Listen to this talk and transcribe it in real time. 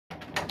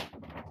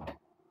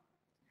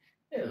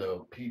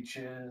Hello,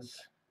 Peaches.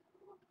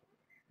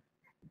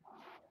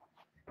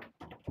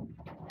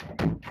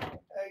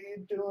 How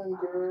you doing,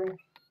 girl?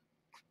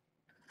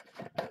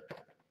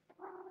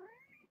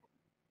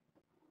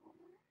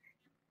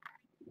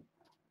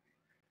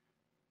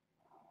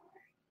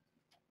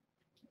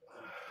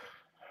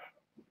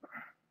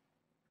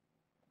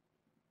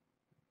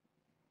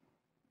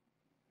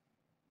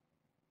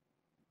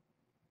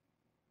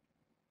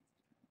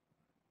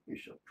 You're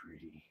so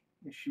pretty.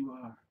 Yes, you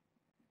are.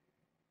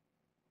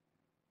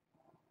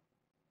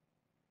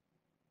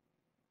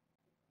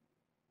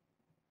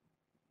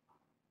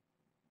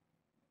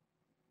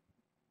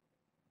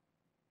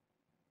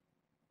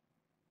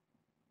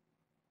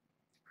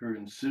 Her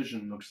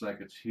incision looks like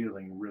it's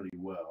healing really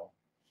well.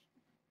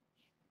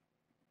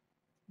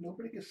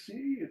 Nobody can see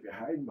you if you're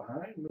hiding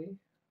behind me.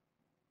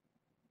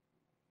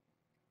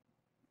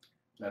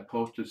 I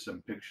posted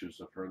some pictures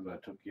of her that I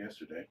took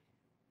yesterday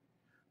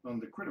on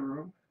the Critter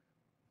Room,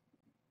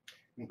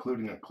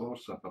 including a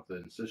close-up of the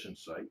incision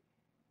site.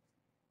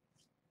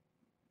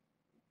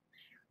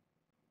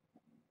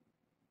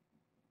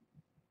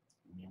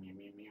 Mew, mew,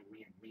 mew, mew,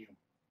 mew, mew.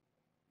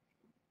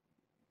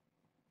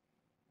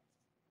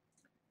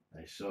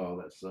 I saw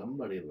that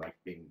somebody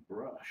liked being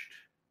brushed.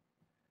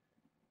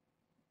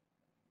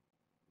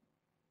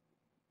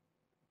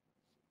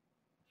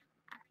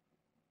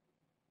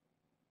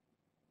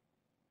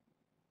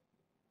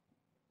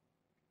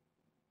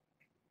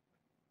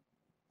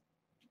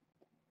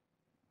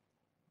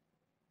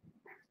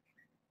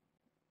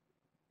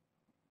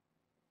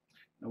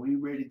 Are we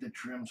ready to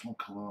trim some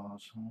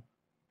claws, huh?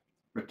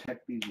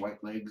 Protect these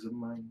white legs of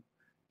mine?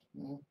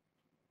 Hmm?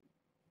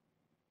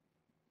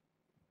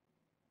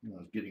 You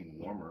know, it's getting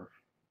warmer.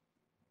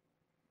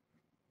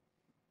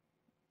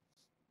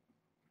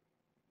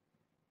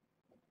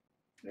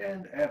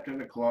 And after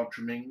the claw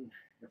trimming,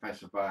 if I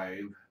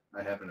survive,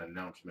 I have an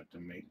announcement to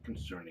make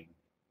concerning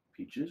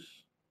Peaches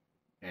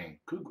and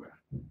Kougra.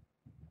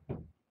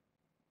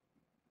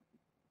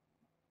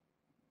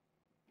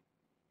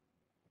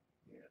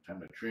 Yeah,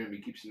 time to trim.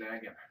 He keeps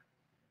nagging.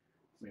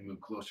 Let me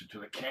move closer to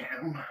the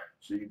cam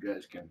so you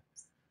guys can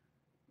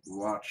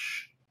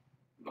watch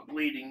the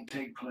bleeding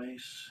take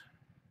place.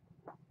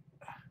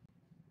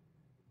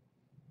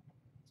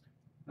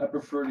 I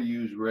prefer to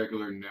use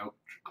regular nail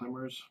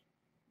trimmers,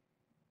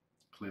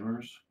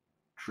 clippers.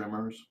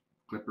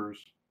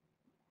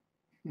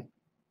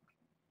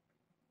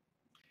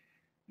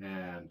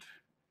 And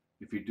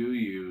if you do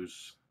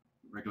use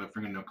regular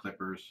fingernail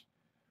clippers,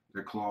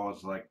 their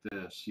claws like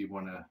this, you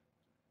want to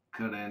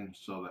cut in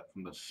so that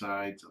from the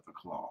sides of the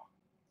claw.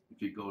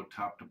 If you go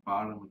top to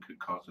bottom, it could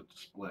cause it to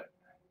split.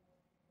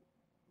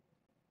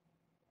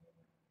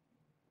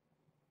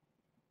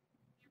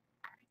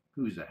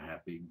 Who's a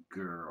happy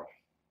girl?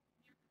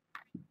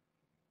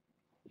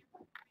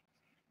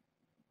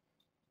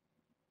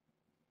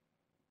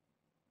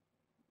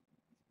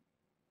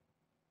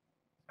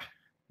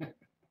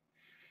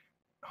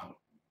 Oh.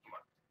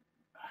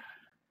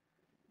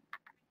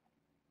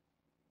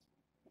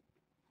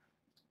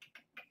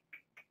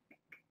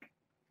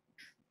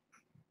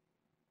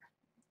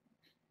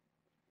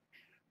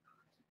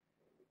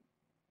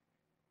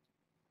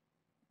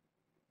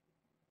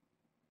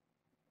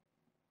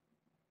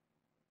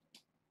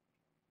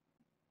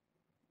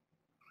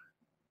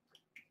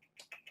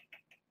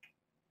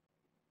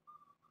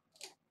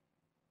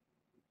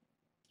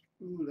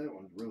 Ooh, that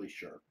one's really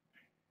sharp.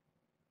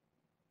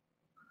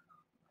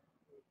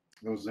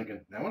 I was thinking,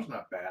 that one's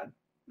not bad.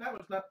 That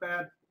one's not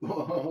bad.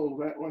 Whoa,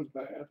 that one's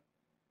bad.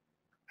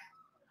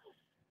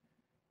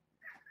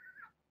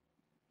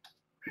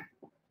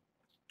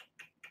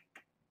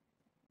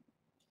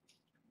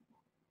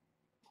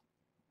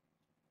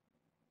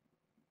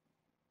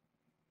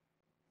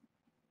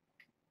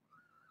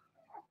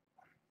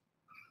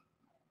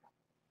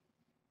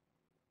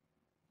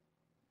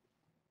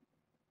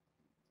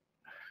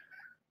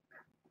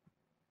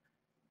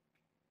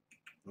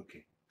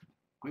 Okay,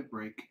 quick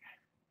break.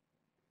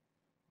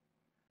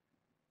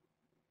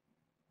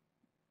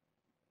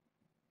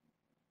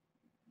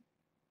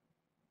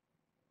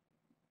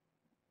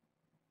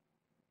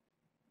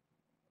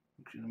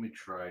 Actually, let me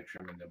try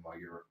trimming them while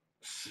you're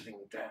sitting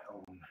down.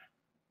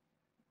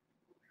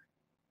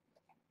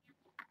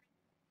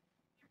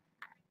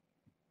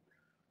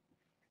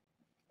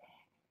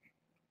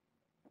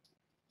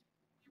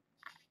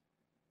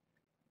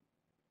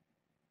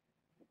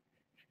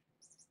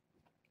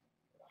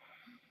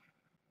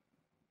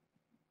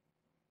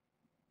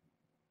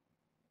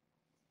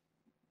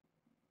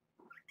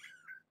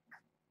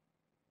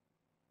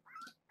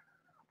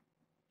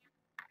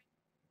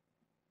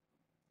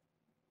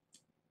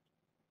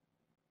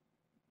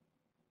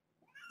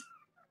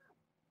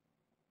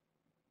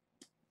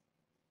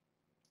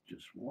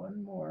 Just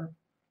one more.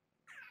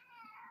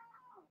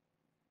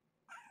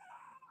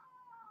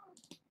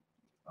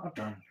 All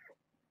done.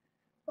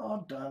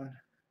 All done.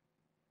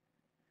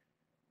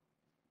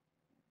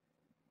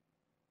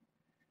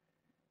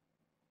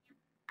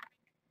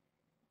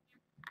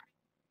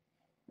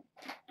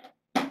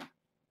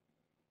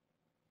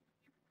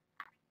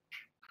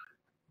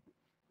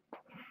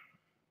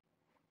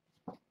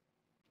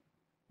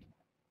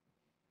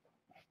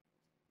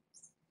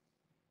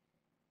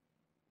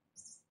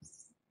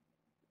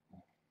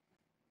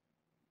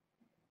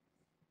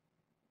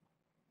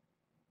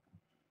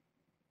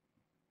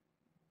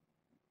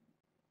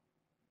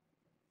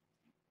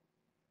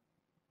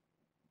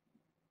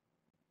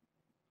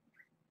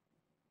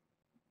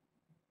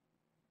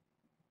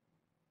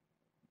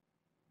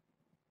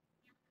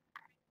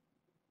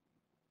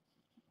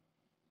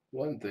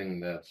 One thing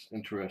that's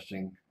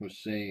interesting was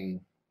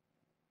seeing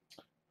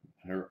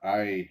her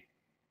eye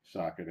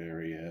socket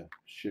area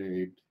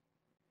shaved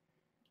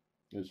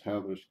is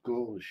how their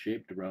skull is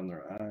shaped around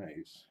their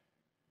eyes.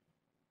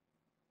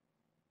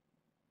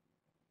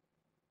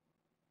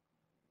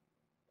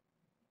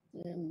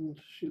 And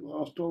she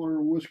lost all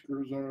her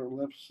whiskers on her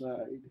left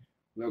side.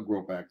 They'll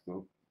grow back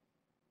though.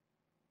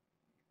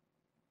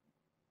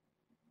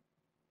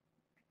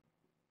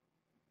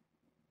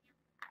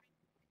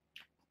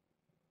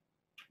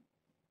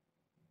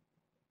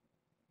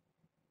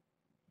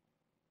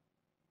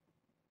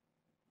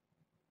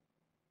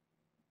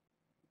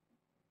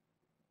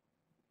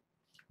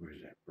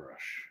 Where's that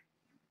brush?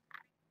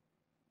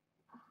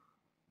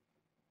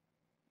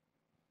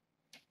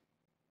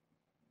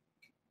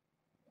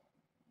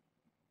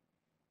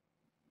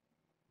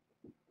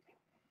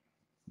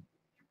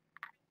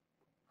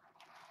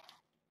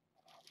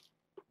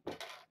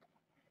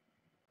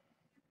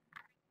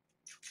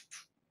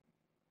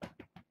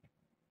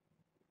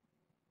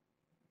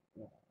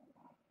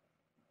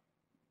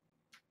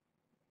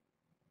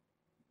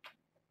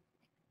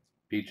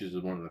 Peaches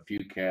is one of the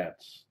few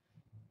cats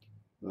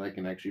that I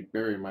can actually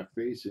bury my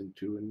face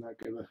into and not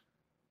get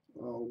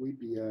all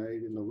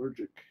weepy-eyed and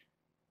allergic.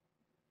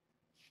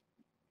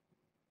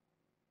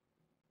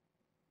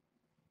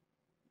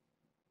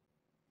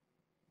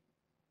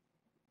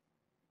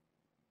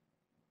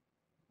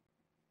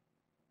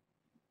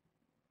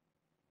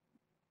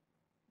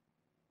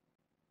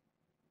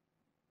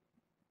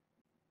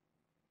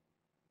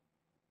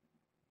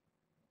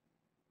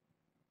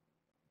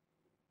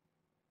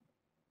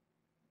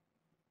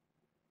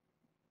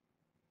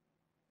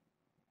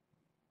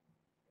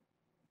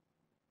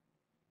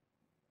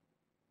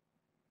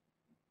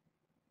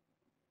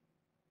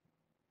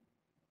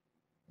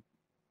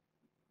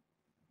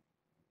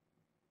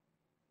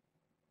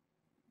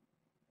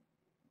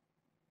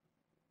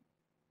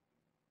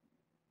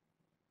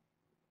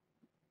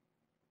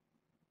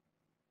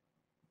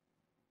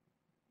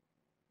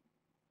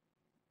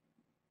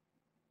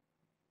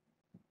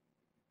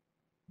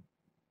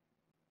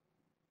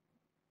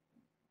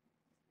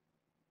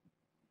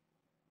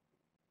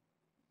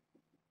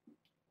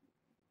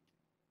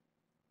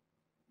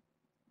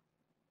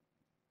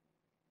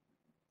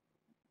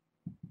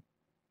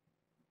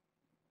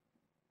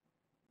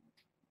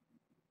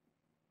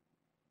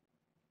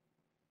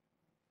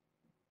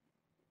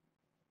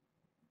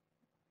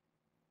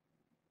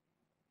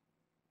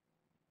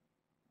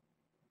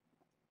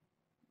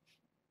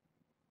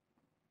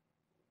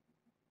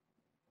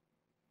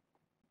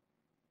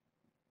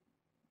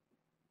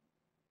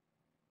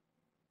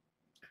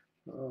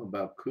 Oh,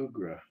 about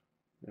Kougra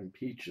and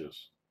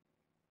Peaches.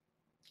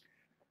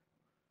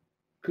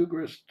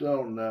 Kougra is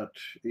still not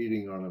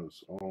eating on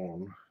his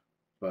own,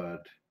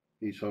 but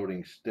he's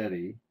holding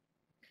steady.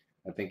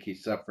 I think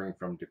he's suffering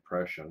from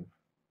depression,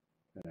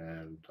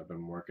 and I've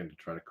been working to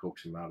try to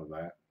coax him out of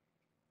that.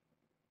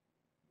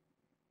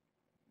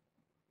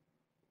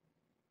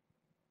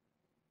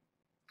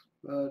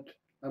 But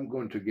I'm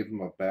going to give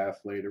him a bath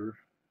later,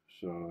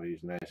 so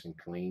he's nice and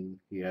clean.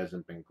 He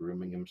hasn't been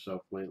grooming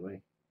himself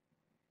lately,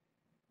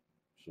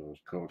 so his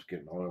coat's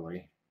getting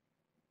oily.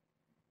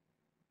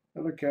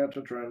 Other cats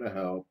are trying to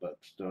help, but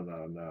still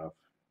not enough.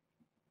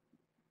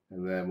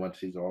 And then once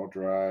he's all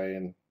dry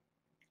and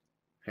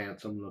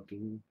handsome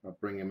looking, I'll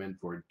bring him in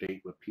for a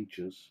date with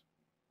Peaches.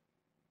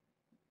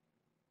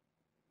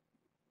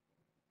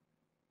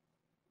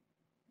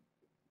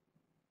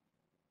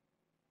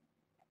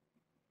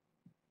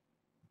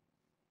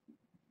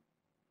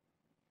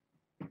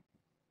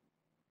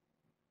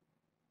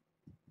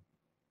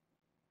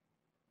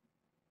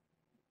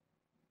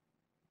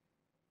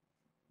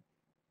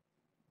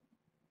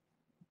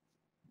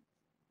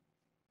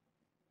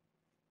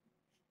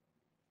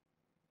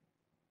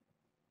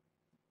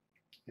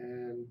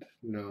 And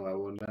no, I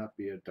will not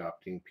be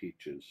adopting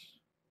Peaches.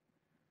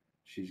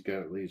 She's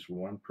got at least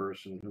one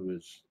person who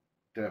is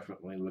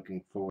definitely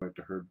looking forward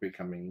to her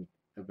becoming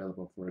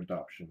available for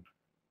adoption.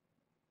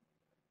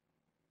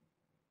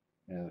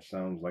 And it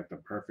sounds like the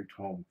perfect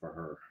home for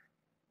her.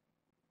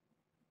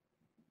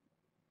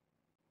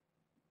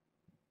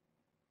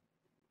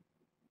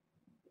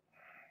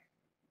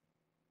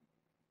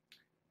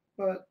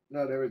 But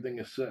not everything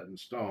is set in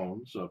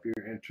stone. So if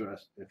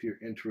you're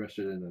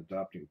interested in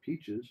adopting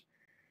Peaches,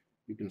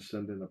 you can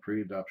send in a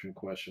pre-adoption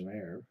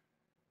questionnaire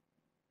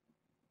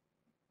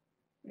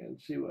and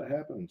see what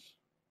happens.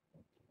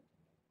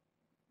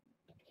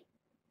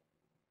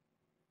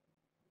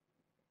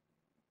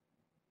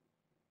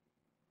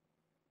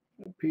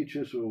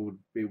 Peaches will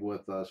be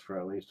with us for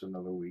at least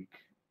another week.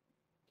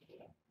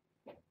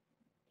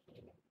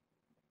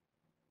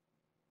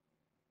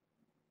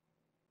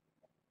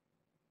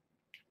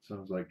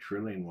 Sounds like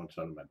Trillian wants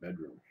out of my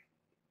bedroom.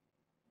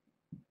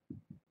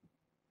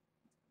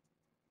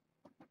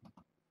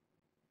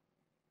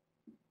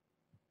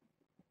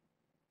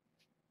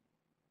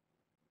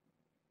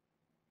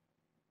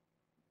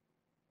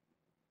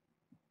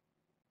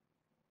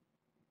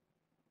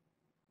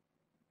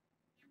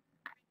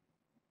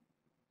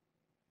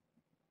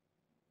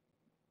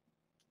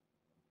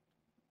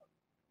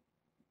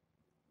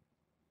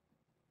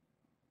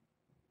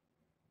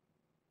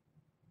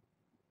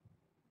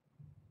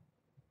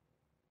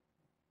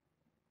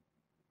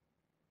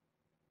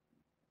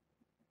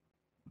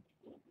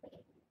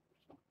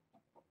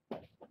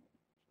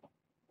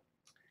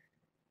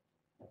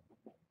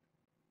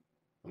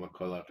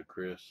 call out to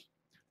Chris.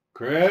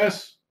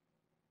 Chris!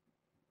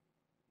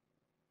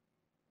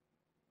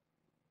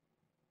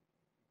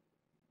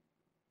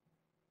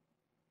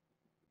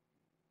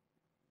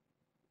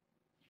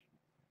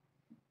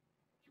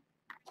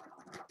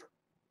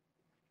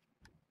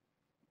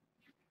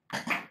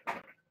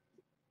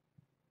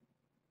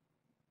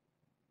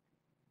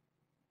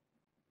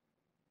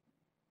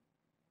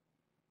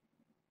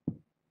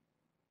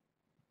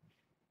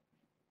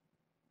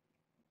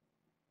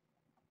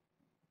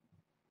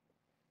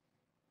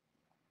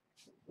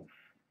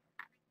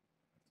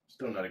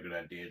 Still not a good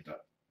idea to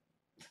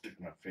stick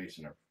my face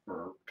in her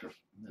fur, because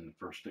then the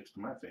fur sticks to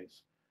my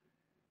face.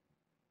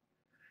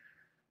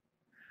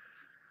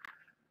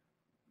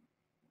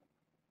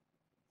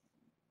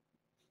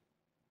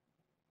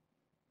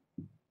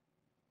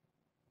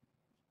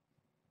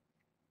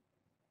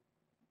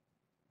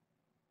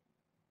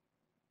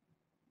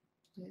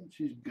 And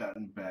she's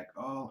gotten back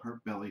all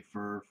her belly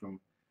fur from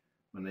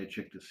when they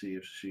checked to see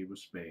if she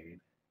was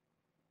spayed.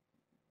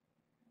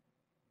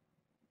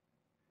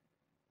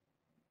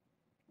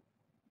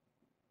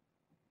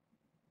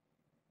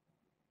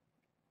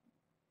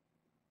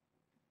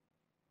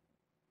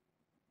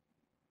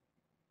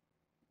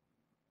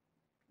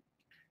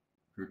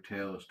 Her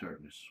tail is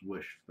starting to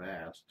swish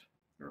fast,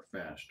 or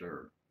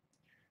faster,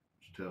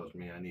 which tells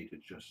me I need to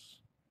just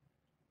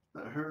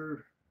let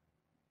her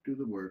do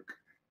the work.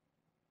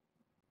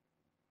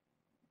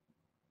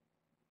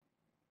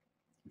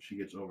 If she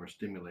gets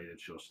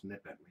overstimulated, she'll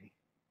snip at me.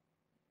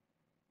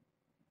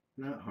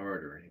 Not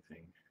hard or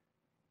anything.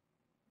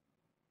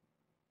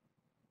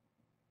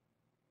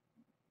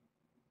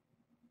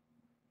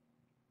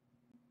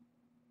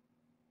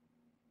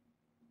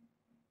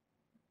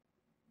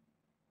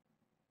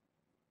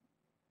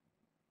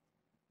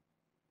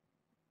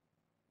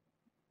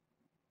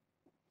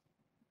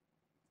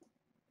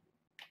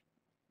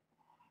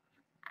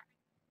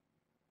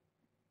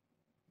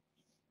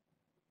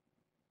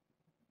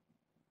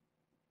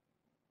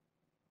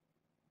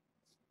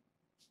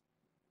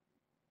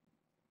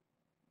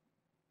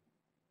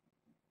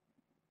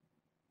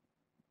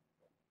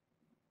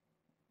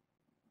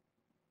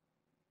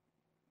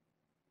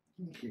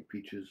 Okay,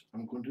 Peaches,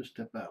 I'm going to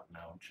step out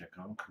now and check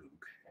on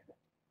Kougra.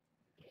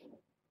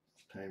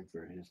 It's time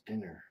for his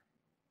dinner.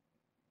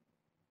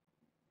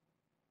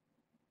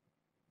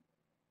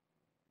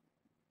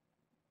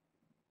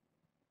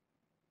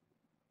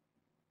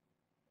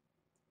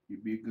 You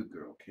be a good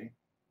girl, okay?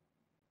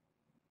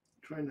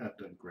 Try not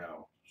to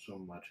growl so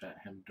much at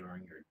him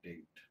during your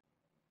date.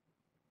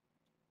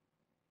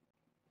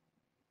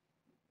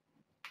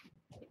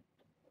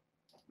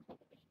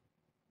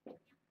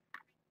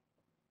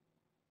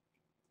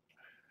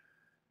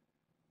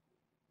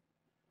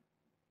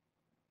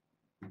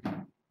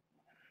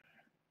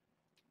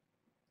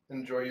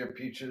 Enjoy your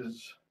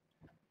peaches.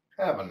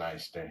 Have a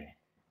nice day.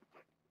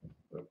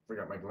 Oh,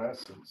 forgot my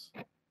glasses.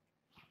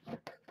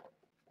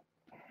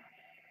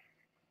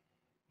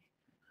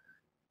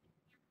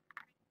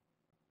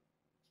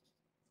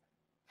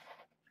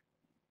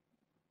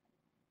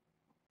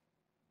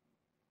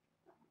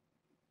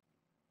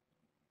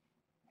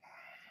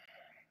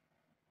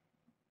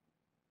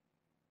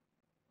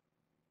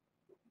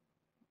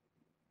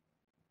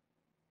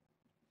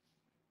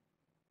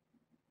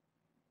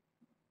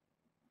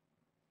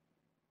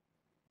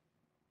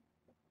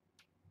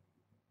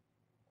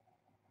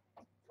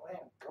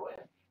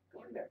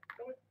 Go in there,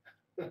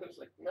 go in. It's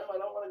like, no, I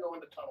don't want to go in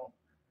the tunnel.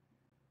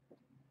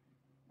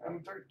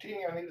 I'm 13,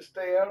 I need to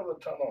stay out of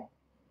the tunnel.